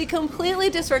 And she completely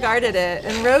disregarded it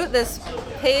and wrote this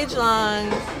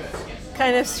page-long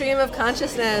kind of stream of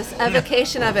consciousness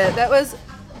evocation of it that was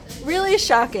really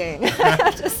shocking, I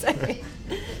have to say.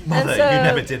 Mother, so, you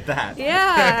never did that.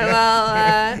 Yeah,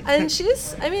 well, and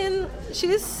she's a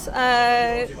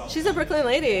Brooklyn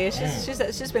lady.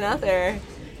 She's been out there.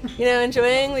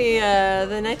 enjoying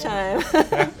the nighttime.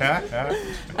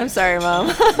 I'm sorry, Mom.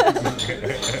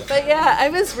 But yeah, I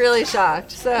was really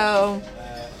shocked. So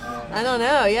I don't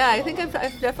know. Yeah, I think I've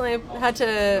definitely had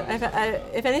to.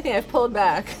 If anything, I've pulled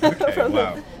back from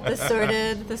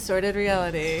the sordid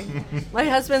reality. My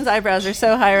husband's eyebrows are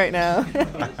so high right now.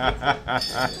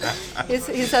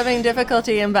 He's having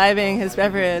difficulty imbibing his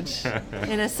beverage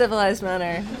in a civilized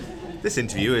manner. This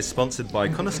interview is sponsored by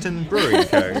Coniston Brewing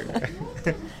Co.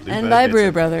 And by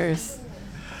Brew Brothers.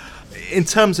 In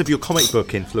terms of your comic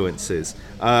book influences,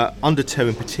 Undertow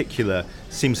in particular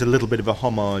seems a little bit of a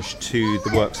homage to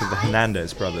the works of the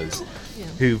Hernandez brothers,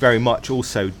 who very much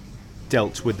also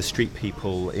dealt with the street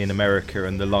people in America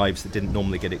and the lives that didn't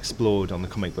normally get explored on the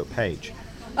comic book page.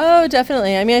 Oh,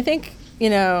 definitely. I mean, I think,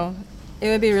 it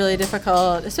would be really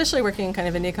difficult, especially working in kind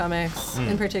of indie comics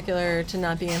in particular, to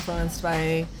not be influenced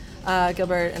by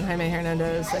Gilbert and Jaime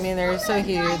Hernandez. I mean, they're so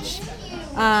huge.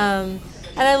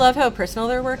 And I love how personal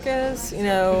their work is.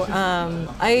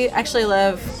 I actually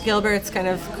love Gilbert's kind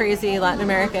of crazy Latin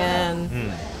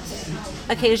American,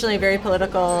 occasionally very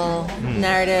political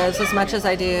narratives as much as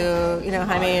I do,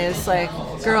 Jaime's like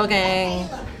girl gang,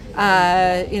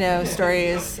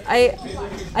 stories. I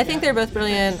think they're both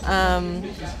brilliant.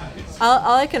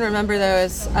 All I can remember, though,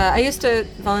 is I used to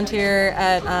volunteer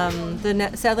at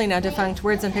the sadly now defunct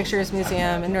Words and Pictures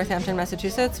Museum in Northampton,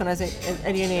 Massachusetts, when I was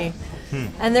at uni.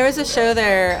 And there was a show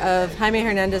there of Jaime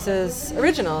Hernandez's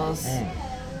originals,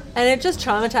 and it just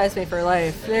traumatized me for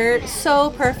life. They're so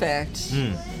perfect.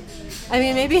 I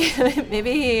mean, maybe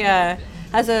he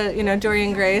has a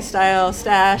Dorian Gray style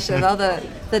stash of all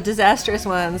the disastrous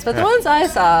ones, but the ones I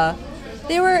saw,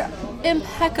 they were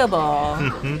impeccable.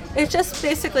 It's just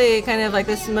basically kind of like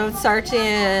this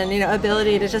Mozartian,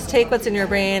 ability to just take what's in your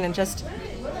brain and just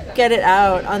get it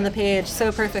out on the page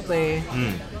so perfectly.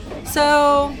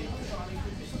 So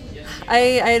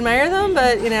I admire them,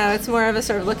 but it's more of a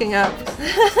sort of looking up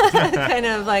kind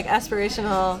of like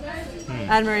aspirational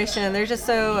admiration. They're just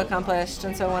so accomplished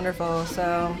and so wonderful.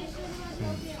 So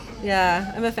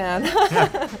yeah, I'm a fan.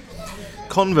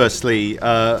 Conversely,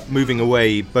 moving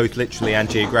away both literally and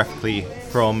geographically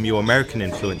from your American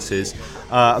influences,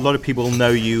 a lot of people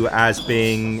know you as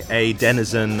being a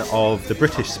denizen of the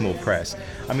British small press.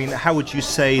 I mean, how would you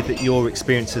say that your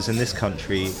experiences in this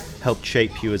country helped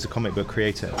shape you as a comic book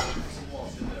creator?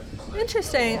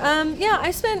 Interesting.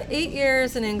 I spent 8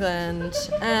 years in England,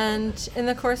 and in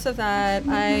the course of that,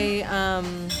 I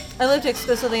lived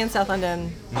exclusively in South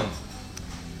London.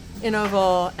 In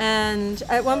Oval, and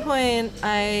at one point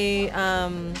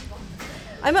I'm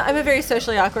a very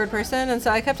socially awkward person, and so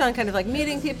I kept on kind of like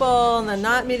meeting people and then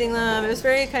not meeting them. It was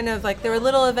very kind of like there were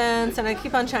little events, and I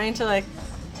keep on trying to like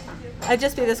I'd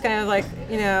just be this kind of like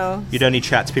You'd only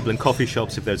chat to people in coffee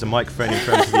shops if there's a microphone in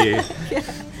front of you. Yeah,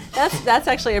 that's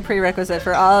actually a prerequisite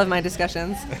for all of my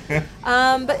discussions.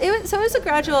 But it was a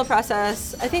gradual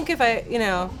process. I think if I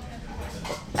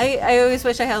always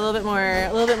wish I had a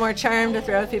little bit more charm to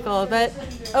throw at people, but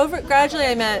gradually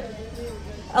I met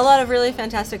a lot of really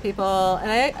fantastic people, and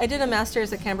I did a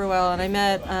master's at Camberwell, and I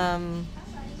met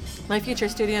my future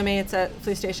studio mates at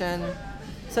Fleet Station,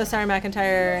 so Sarah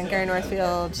McIntyre and Gary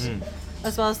Northfield,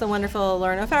 as well as the wonderful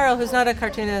Lauren O'Farrell, who's not a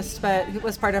cartoonist, but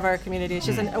was part of our community.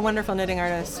 She's a wonderful knitting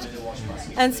artist.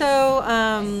 And so,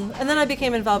 and then I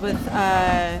became involved with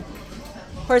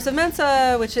Horse of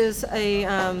Mensa, which is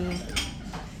an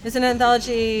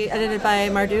anthology edited by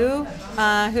Mardu,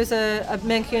 who's a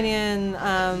Mancunian,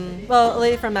 a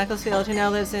lady from Macclesfield who now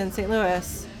lives in St.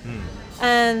 Louis.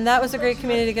 And that was a great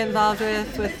community to get involved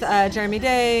with Jeremy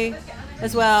Day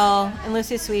as well, and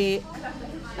Lucy Sweet.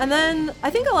 And then I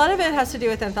think a lot of it has to do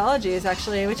with anthologies,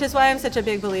 actually, which is why I'm such a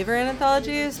big believer in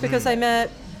anthologies, because I met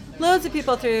loads of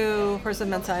people through Horse of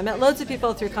Mensa. I met loads of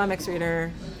people through Comix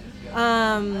Reader.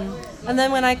 And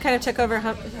then when I kind of took over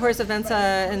Horse of Mensa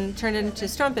and turned it into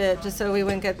Strumpet, just so we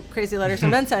wouldn't get crazy letters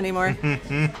from Mensa anymore,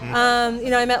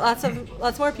 I met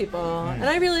lots more people, and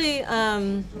I really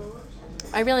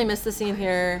miss the scene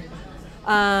here.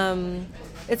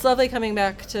 It's lovely coming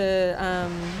back to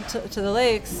the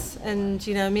lakes and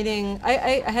meeting.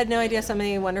 I had no idea so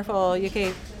many wonderful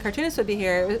UK cartoonists would be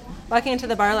here. Walking into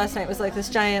the bar last night was like this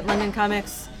giant London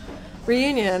Comics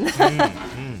reunion,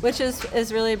 which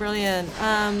is really brilliant.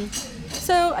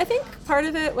 So I think part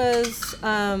of it was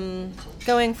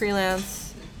going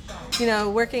freelance,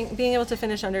 being able to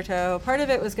finish Undertow. Part of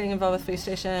it was getting involved with Fleet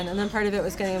Station, and then part of it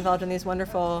was getting involved in these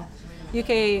wonderful UK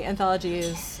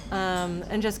anthologies,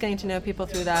 and just getting to know people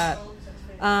through that.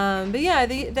 But yeah,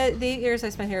 the 8 years I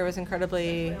spent here was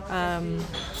incredibly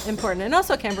important. And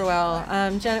also Camberwell.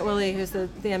 Janet Woolley, who's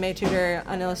the MA tutor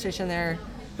on illustration there,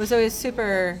 was always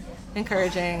super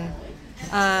encouraging.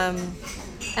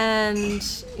 And,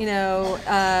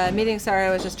 meeting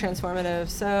Sarah was just transformative.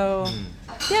 So,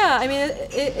 yeah, I mean,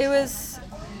 it was,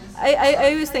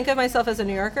 I always think of myself as a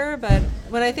New Yorker, but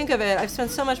when I think of it, I've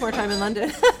spent so much more time in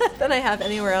London than I have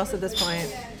anywhere else at this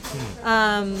point.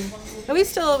 But we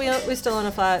still own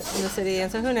a flat in the city,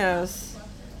 and so who knows?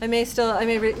 I may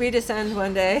redescend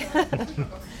one day.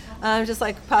 Just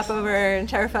like pop over and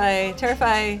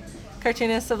terrify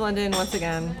cartoonists of London once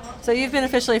again. So you've been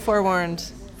officially forewarned.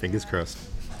 Fingers crossed.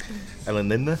 Ellen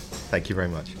Lindner, thank you very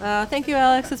much. Thank you,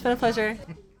 Alex. It's been a pleasure.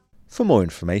 For more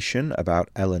information about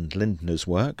Ellen Lindner's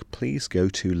work, please go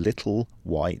to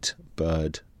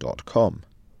littlewhitebird.com,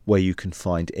 where you can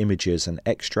find images and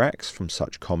extracts from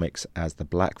such comics as The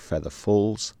Black Feather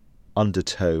Falls,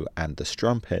 Undertow and The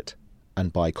Strumpet,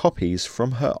 and buy copies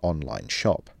from her online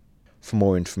shop. For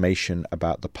more information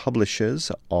about the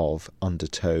publishers of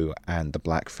Undertow and The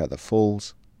Black Feather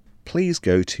Falls, please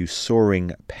go to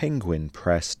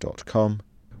soaringpenguinpress.com,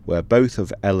 where both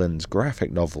of Ellen's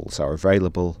graphic novels are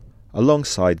available,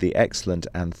 alongside the excellent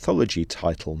anthology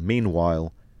title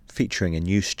Meanwhile, featuring a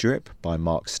new strip by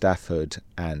Mark Stafford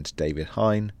and David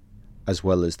Hine, as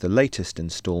well as the latest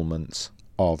instalments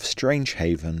of Strange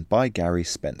Haven by Gary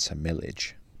Spencer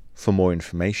Millage. For more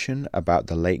information about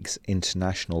the Lakes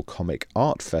International Comic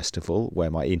Art Festival,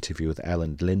 where my interview with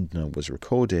Ellen Lindner was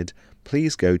recorded,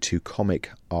 please go to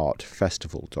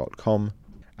comicartfestival.com,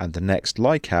 and the next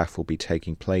LICAF will be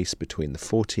taking place between the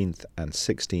 14th and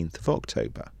 16th of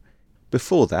October.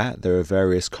 Before that, there are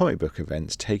various comic book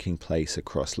events taking place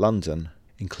across London,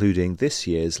 including this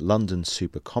year's London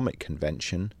Super Comic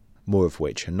Convention, more of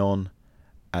which are non,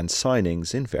 and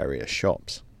signings in various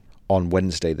shops. On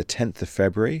Wednesday the 10th of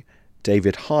February,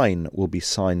 David Hine will be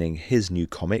signing his new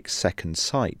comic, Second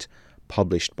Sight,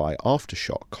 published by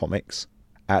Aftershock Comics,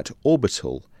 at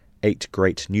Orbital, 8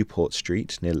 Great Newport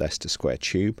Street near Leicester Square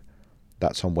Tube.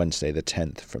 That's on Wednesday the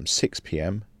 10th from 6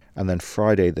 p.m. And then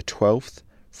Friday the 12th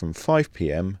from 5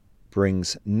 p.m.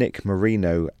 brings Nick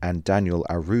Marino and Daniel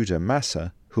Aruda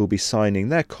Massa, who will be signing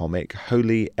their comic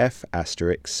Holy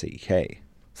F***CK.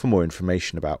 For more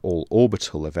information about all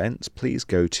Orbital events, please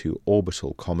go to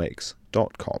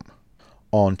orbitalcomics.com.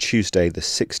 On Tuesday the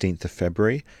 16th of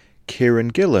February, Kieran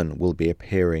Gillen will be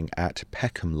appearing at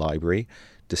Peckham Library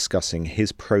discussing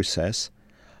his process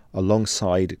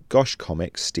alongside Gosh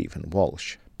Comics' Stephen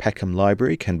Walsh. Peckham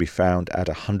Library can be found at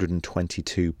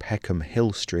 122 Peckham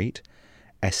Hill Street,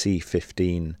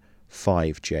 SE15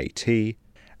 5JT,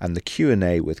 and the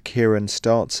Q&A with Kieran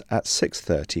starts at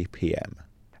 6:30 p.m.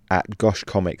 At Gosh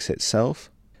Comics itself,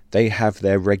 they have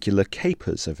their regular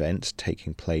Capers event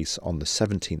taking place on the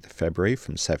 17th of February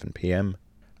from 7 p.m,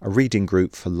 a reading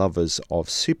group for lovers of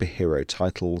superhero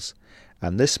titles,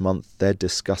 and this month they're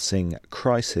discussing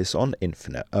Crisis on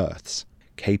Infinite Earths.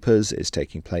 Capers is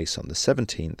taking place on the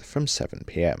 17th from 7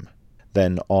 p.m.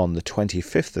 Then on the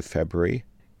 25th of February,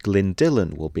 Glyn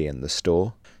Dillon will be in the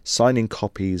store, signing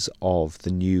copies of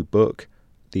the new book,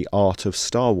 The Art of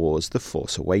Star Wars The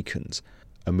Force Awakens,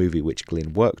 a movie which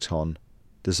Glyn worked on,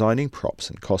 designing props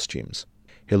and costumes.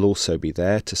 He'll also be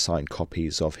there to sign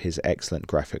copies of his excellent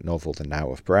graphic novel The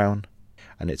Now of Brown,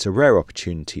 and it's a rare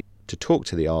opportunity to talk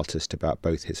to the artist about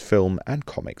both his film and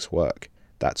comics work.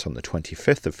 That's on the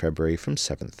 25th of February from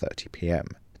 7:30 p.m.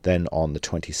 Then on the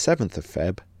 27th of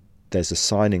Feb, there's a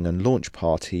signing and launch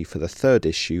party for the 3rd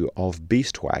issue of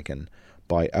Beastwagon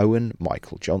by Owen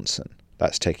Michael Johnson.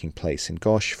 That's taking place in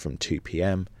Gosh from 2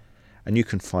 p.m, and you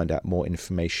can find out more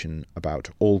information about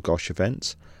all Gosh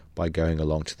events by going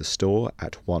along to the store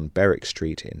at 1 Berwick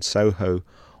Street in Soho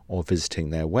or visiting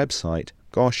their website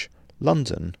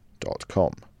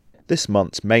goshlondon.com. This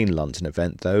month's main London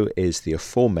event, though, is the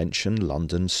aforementioned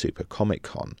London Super Comic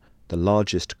Con, the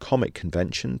largest comic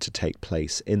convention to take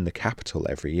place in the capital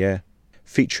every year,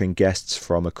 featuring guests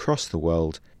from across the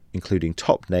world, including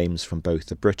top names from both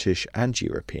the British and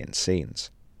European scenes.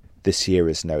 This year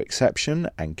is no exception,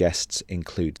 and guests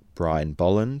include Brian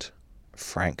Bolland,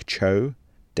 Frank Cho,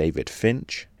 David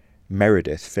Finch,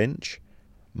 Meredith Finch,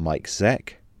 Mike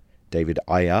Zeck, David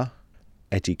Ayer,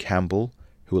 Eddie Campbell,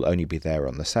 who will only be there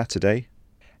on the Saturday,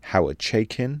 Howard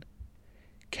Chaykin,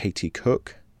 Katie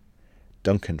Cook,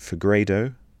 Duncan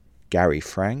Fegredo, Gary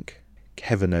Frank,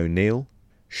 Kevin O'Neill,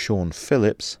 Sean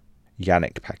Phillips,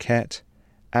 Yannick Paquette,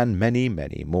 and many,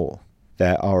 many more.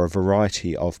 There are a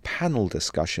variety of panel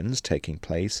discussions taking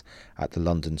place at the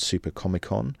London Super Comic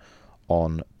Con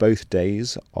on both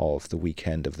days of the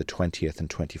weekend of the 20th and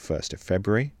 21st of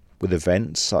February, with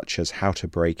events such as How to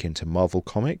Break into Marvel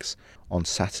Comics on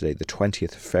Saturday the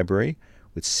 20th of February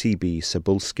with C.B.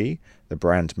 Cebulski, the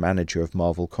brand manager of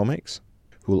Marvel Comics,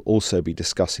 who will also be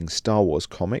discussing Star Wars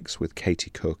comics with Katie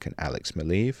Cook and Alex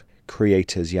Maleev.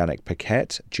 Creators Yannick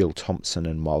Paquette, Jill Thompson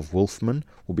and Marv Wolfman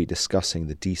will be discussing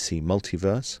the DC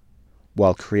multiverse,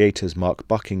 while creators Mark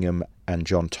Buckingham and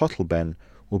John Tottleben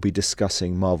will be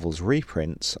discussing Marvel's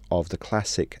reprints of the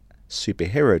classic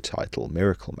superhero title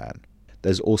Miracle Man.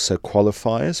 There's also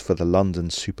qualifiers for the London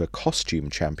Super Costume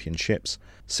Championships,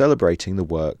 celebrating the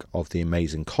work of the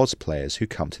amazing cosplayers who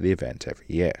come to the event every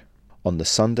year. On the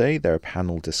Sunday, there are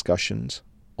panel discussions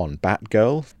on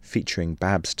Batgirl, featuring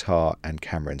Babs Tarr and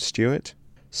Cameron Stewart,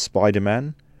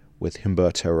 Spider-Man, with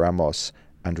Humberto Ramos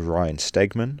and Ryan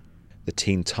Stegman, the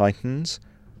Teen Titans,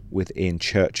 with Ian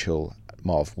Churchill,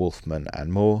 Marv Wolfman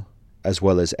and more, as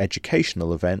well as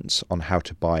educational events on how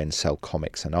to buy and sell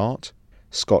comics and art,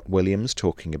 Scott Williams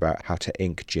talking about how to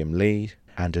ink Jim Lee,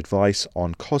 and advice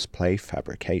on cosplay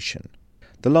fabrication.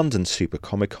 The London Super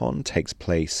Comic Con takes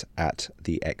place at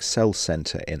the Excel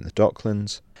Centre in the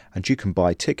Docklands, and you can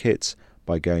buy tickets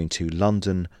by going to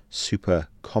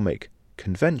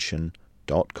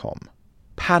londonsupercomicconvention.com.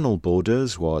 Panel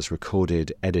Borders was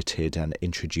recorded, edited and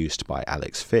introduced by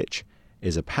Alex Fitch,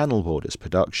 is a Panel Borders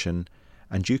production,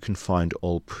 and you can find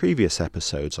all previous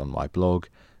episodes on my blog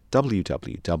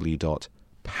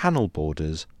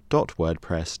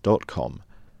www.panelborders.wordpress.com,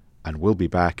 and we'll be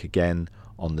back again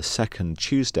on the second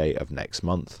Tuesday of next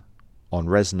month on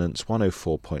Resonance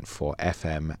 104.4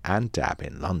 FM and DAB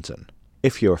in London.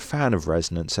 If you're a fan of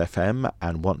Resonance FM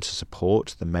and want to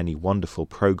support the many wonderful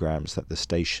programmes that the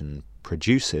station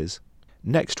produces,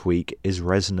 next week is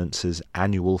Resonance's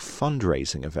annual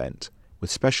fundraising event,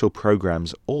 with special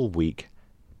programmes all week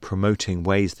promoting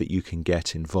ways that you can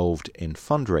get involved in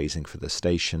fundraising for the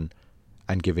station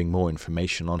and giving more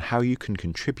information on how you can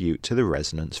contribute to the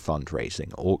Resonance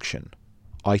fundraising auction.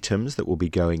 Items that will be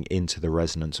going into the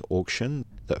Resonance auction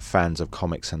that fans of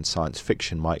comics and science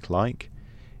fiction might like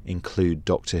include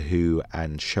Doctor Who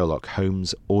and Sherlock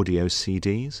Holmes audio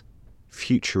CDs,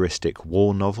 futuristic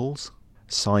war novels,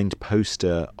 signed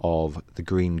poster of the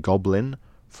Green Goblin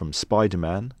from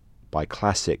Spider-Man by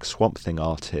classic Swamp Thing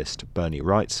artist Bernie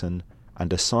Wrightson,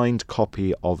 and a signed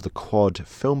copy of the Quad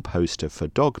film poster for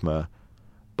Dogma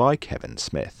by Kevin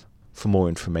Smith. For more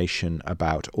information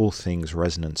about all things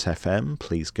Resonance FM,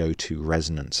 please go to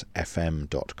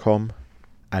resonancefm.com.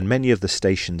 And many of the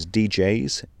station's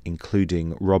DJs,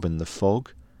 including Robin the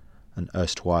Fog, an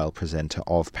erstwhile presenter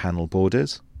of Panel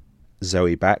Borders,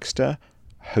 Zoe Baxter,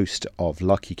 host of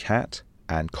Lucky Cat,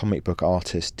 and comic book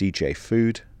artist DJ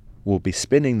Food, will be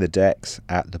spinning the decks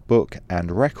at the Book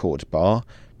and Record Bar,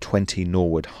 20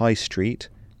 Norwood High Street,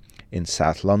 in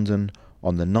South London,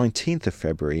 on the 19th of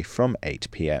February from 8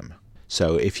 p.m.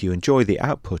 So if you enjoy the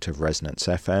output of Resonance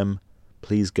FM,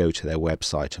 please go to their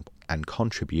website and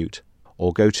contribute,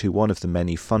 or go to one of the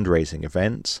many fundraising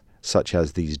events, such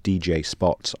as these DJ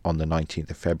spots on the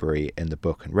 19th of February in the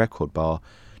Book and Record Bar,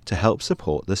 to help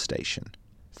support the station.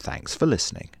 Thanks for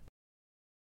listening.